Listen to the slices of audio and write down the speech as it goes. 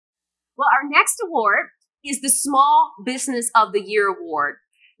Well, our next award is the Small Business of the Year Award.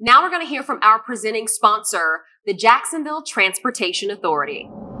 Now we're going to hear from our presenting sponsor, the Jacksonville Transportation Authority.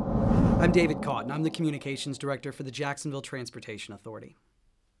 I'm David Cotton. I'm the Communications Director for the Jacksonville Transportation Authority.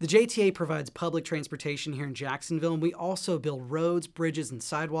 The JTA provides public transportation here in Jacksonville, and we also build roads, bridges, and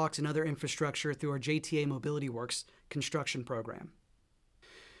sidewalks and other infrastructure through our JTA Mobility Works construction program.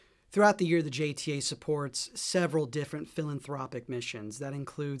 Throughout the year, the JTA supports several different philanthropic missions. That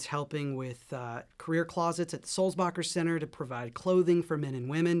includes helping with career closets at the Sulzbacher Center to provide clothing for men and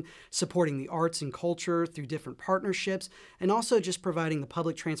women, supporting the arts and culture through different partnerships, and also just providing the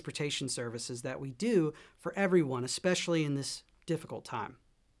public transportation services that we do for everyone, especially in this difficult time.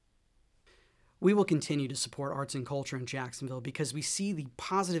 We will continue to support arts and culture in Jacksonville because we see the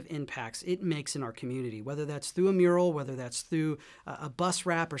positive impacts it makes in our community, whether that's through a mural, whether that's through a bus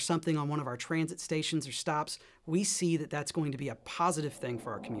wrap or something on one of our transit stations or stops. We see that that's going to be a positive thing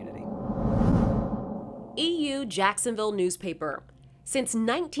for our community. EU Jacksonville Newspaper. Since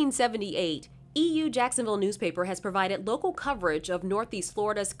 1978, EU Jacksonville Newspaper has provided local coverage of Northeast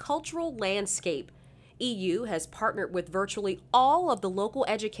Florida's cultural landscape. EU has partnered with virtually all of the local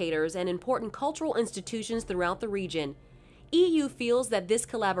educators and important cultural institutions throughout the region. EU feels that this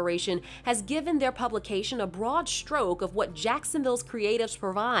collaboration has given their publication a broad stroke of what Jacksonville's creatives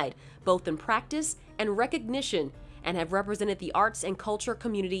provide, both in practice and recognition, and have represented the arts and culture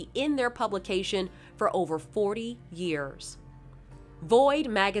community in their publication for over 40 years. Void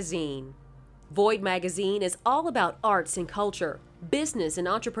Magazine. Void Magazine is all about arts and culture, business and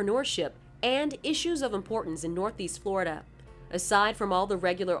entrepreneurship, and issues of importance in Northeast Florida. Aside from all the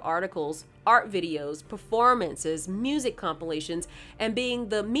regular articles, art videos, performances, music compilations, and being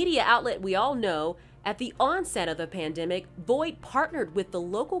the media outlet we all know, at the onset of the pandemic, Void partnered with the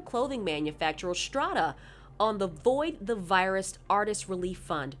local clothing manufacturer Strata on the Void the Virus Artist Relief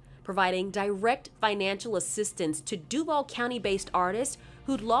Fund, providing direct financial assistance to Duval County-based artists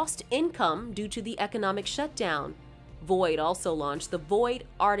who'd lost income due to the economic shutdown. Void also launched the Void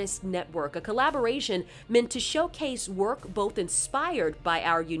Artist Network, a collaboration meant to showcase work both inspired by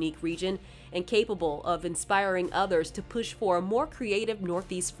our unique region and capable of inspiring others to push for a more creative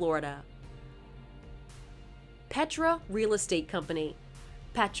Northeast Florida. Petra Real Estate Company.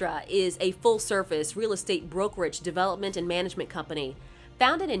 Petra is a full-service real estate brokerage, development, and management company.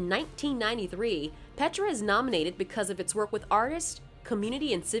 Founded in 1993, Petra is nominated because of its work with artists,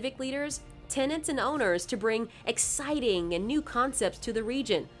 community and civic leaders, tenants and owners to bring exciting and new concepts to the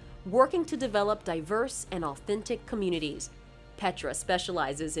region, working to develop diverse and authentic communities. Petra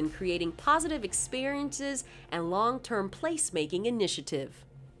specializes in creating positive experiences and long-term placemaking initiative.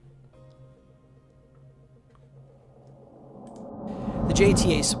 The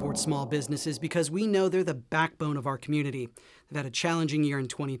JTA supports small businesses because we know they're the backbone of our community. They've had a challenging year in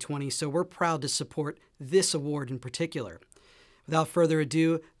 2020, so we're proud to support this award in particular. Without further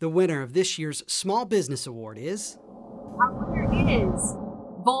ado, the winner of this year's Small Business Award is... Our winner is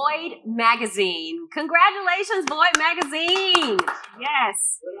Void Magazine. Congratulations, Void Magazine. Yes.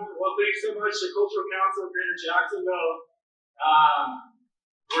 Well, thanks so much to Cultural Council of Greater Jacksonville.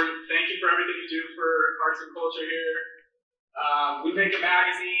 Thank you for everything you do for arts and culture here. We make a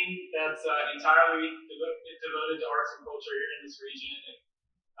magazine that's entirely devoted to arts and culture here in this region.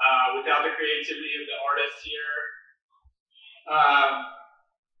 And, without the creativity of the artists here,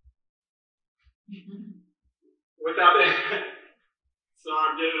 without the sorry,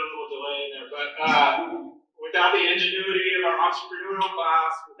 I'm getting a little delay in there, but without the ingenuity of our entrepreneurial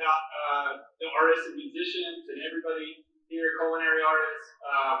class, without the artists and musicians and everybody here, culinary artists,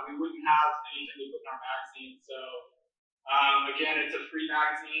 we wouldn't have anything to put in our magazine. So again, it's a free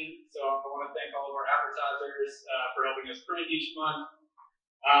magazine, so I want to thank all of our advertisers for helping us print each month.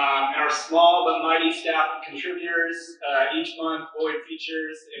 And our small but mighty staff of contributors. Each month, Void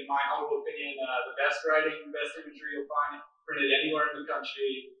features, in my humble opinion, the best writing, best imagery you'll find printed anywhere in the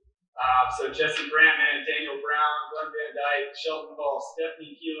country. So Jesse Brantman, Daniel Brown, Glenn Van Dyke, Shelton Hall,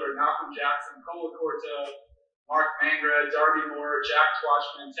 Stephanie Keeler, Malcolm Jackson, Cola Corto, Mark Mangra, Darby Moore, Jack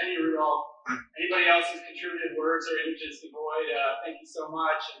Twatchman, Tenny Rudolph. Anybody else who's contributed words or images to Void, thank you so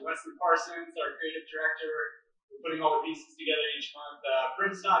much. And Wesley Parsons, our creative director, putting all the pieces together each month.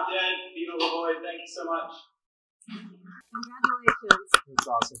 Prince Not Dead, Viva La Void, thank you so much. Congratulations. That's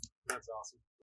awesome. That's awesome.